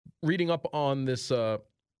reading up on this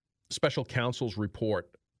special counsel's report,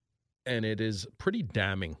 and it is pretty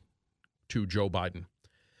damning to Joe Biden.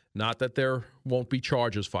 Not that there won't be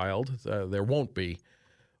charges filed. There won't be.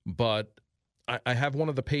 But I have one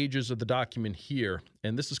of the pages of the document here,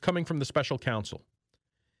 and this is coming from the special counsel.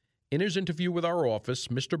 In his interview with our office,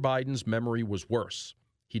 Mr. Biden's memory was worse.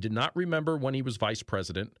 He did not remember when he was vice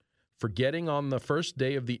president, forgetting on the first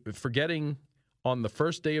day of the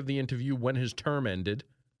interview when his term ended.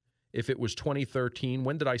 If it was 2013,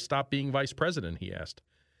 when did I stop being vice president, he asked.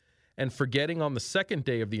 And forgetting on the second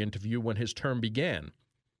day of the interview when his term began.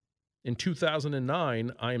 In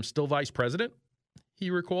 2009, I am still vice president, he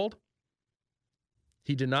recalled.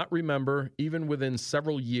 He did not remember, even within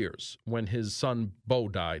several years, when his son Beau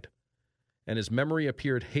died. And his memory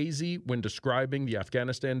appeared hazy when describing the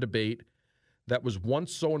Afghanistan debate that was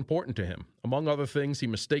once so important to him. Among other things, he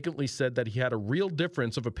mistakenly said that he had a real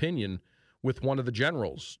difference of opinion with one of the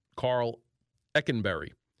generals, Carl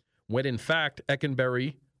Eckenberry, when in fact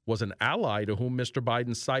Eckenberry was an ally to whom Mr.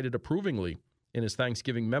 Biden cited approvingly in his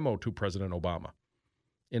Thanksgiving memo to President Obama.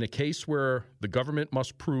 In a case where the government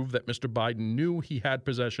must prove that Mr. Biden knew he had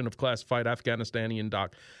possession of classified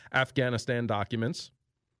Afghanistan documents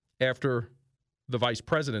after the vice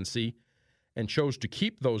presidency and chose to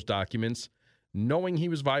keep those documents, knowing he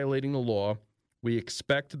was violating the law, we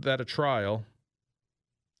expect that at trial,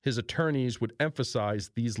 his attorneys would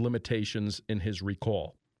emphasize these limitations in his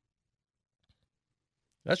recall.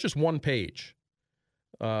 That's just one page.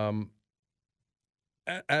 As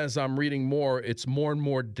I'm reading more, it's more and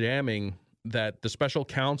more damning that the special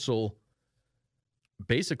counsel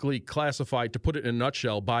basically classified, to put it in a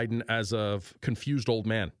nutshell, Biden as a confused old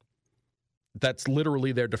man. That's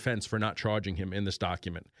literally their defense for not charging him in this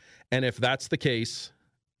document. And if that's the case,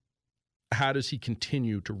 how does he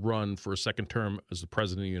continue to run for a second term as the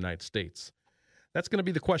president of the United States? That's going to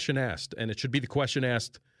be the question asked, and it should be the question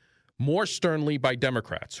asked more sternly by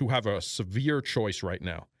Democrats who have a severe choice right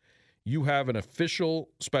now. You have an official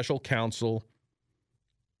special counsel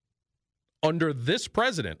under this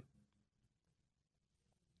president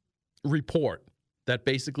report that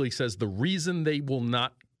basically says the reason they will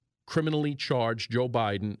not criminally charge Joe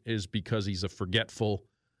Biden is because he's a forgetful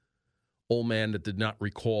old man that did not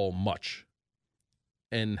recall much.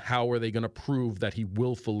 And how are they going to prove that he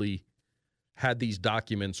willfully had these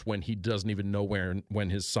documents when he doesn't even know when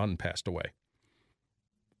his son passed away?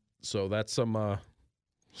 So that's some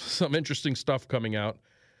interesting stuff coming out.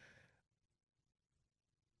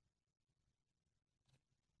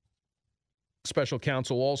 Special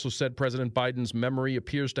counsel also said President Biden's memory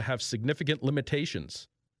appears to have significant limitations.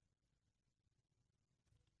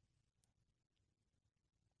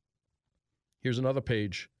 Here's another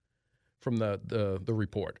page from the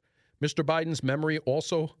report. Mr. Biden's memory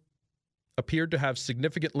also appeared to have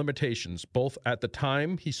significant limitations, both at the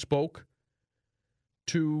time he spoke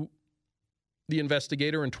to the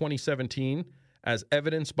investigator in 2017, as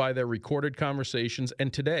evidenced by their recorded conversations,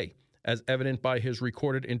 and today, as evident by his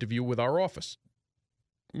recorded interview with our office.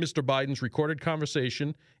 Mr. Biden's recorded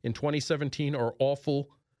conversation in 2017 are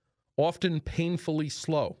often painfully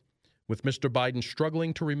slow, with Mr. Biden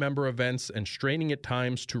struggling to remember events and straining at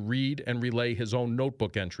times to read and relay his own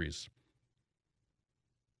notebook entries.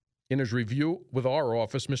 In his review with our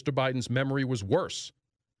office, Mr. Biden's memory was worse.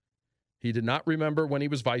 He did not remember when he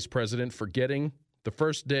was vice president, forgetting the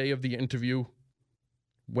first day of the interview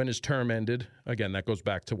when his term ended. Again, that goes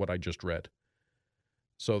back to what I just read.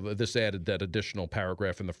 So this added that additional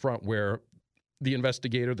paragraph in the front where the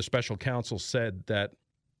investigator, the special counsel, said that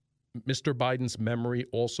Mr. Biden's memory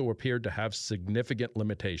also appeared to have significant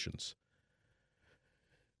limitations.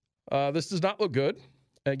 This does not look good.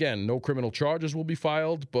 Again, no criminal charges will be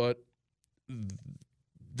filed, but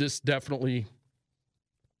this definitely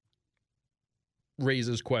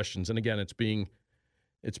raises questions. And again, it's being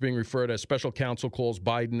referred as special counsel calls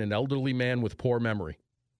Biden an elderly man with poor memory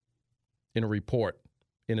in a report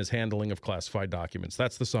in his handling of classified documents.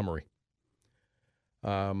 That's the summary.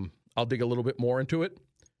 I'll dig a little bit more into it,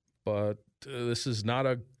 but this is not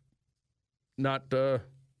good.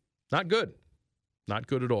 Not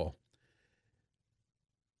good at all.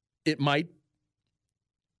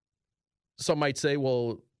 Some might say,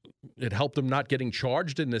 well, it helped him not getting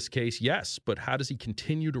charged in this case. Yes, but how does he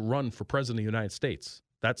continue to run for president of the United States?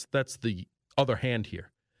 That's the other hand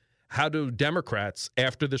here. How do Democrats,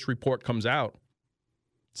 after this report comes out,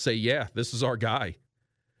 say, yeah, this is our guy?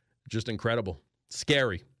 Just incredible.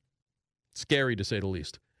 Scary. Scary, to say the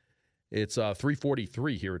least. It's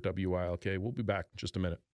 3:43 here at WILK. We'll be back in just a minute.